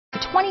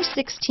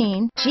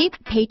2016 Jeep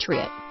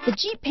Patriot. The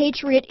Jeep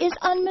Patriot is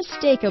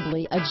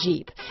unmistakably a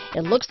Jeep.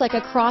 It looks like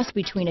a cross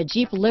between a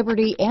Jeep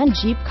Liberty and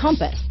Jeep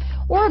Compass,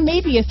 or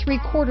maybe a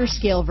 3/4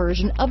 scale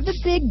version of the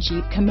big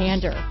Jeep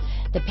Commander.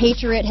 The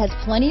Patriot has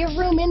plenty of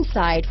room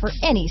inside for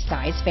any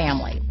size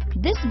family.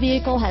 This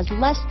vehicle has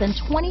less than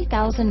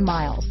 20,000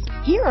 miles.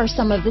 Here are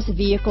some of this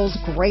vehicle's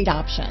great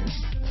options: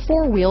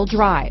 4-wheel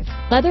drive,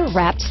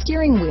 leather-wrapped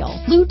steering wheel,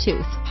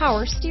 Bluetooth,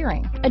 power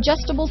steering,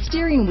 adjustable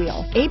steering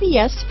wheel,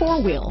 ABS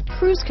 4-wheel,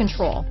 cruise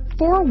control,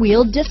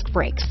 4-wheel disc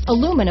brakes,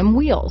 aluminum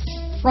wheels,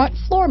 front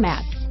floor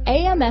mats,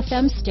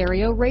 AM/FM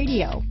stereo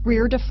radio,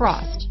 rear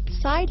defrost,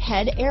 side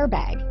head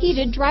airbag,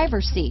 heated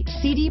driver's seat,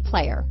 CD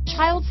player,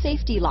 child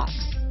safety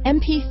locks,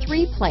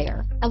 MP3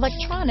 player,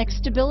 electronic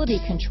stability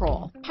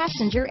control,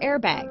 passenger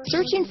airbag.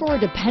 Searching for a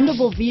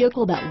dependable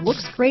vehicle that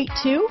looks great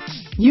too?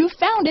 You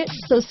found it,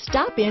 so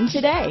stop in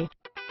today.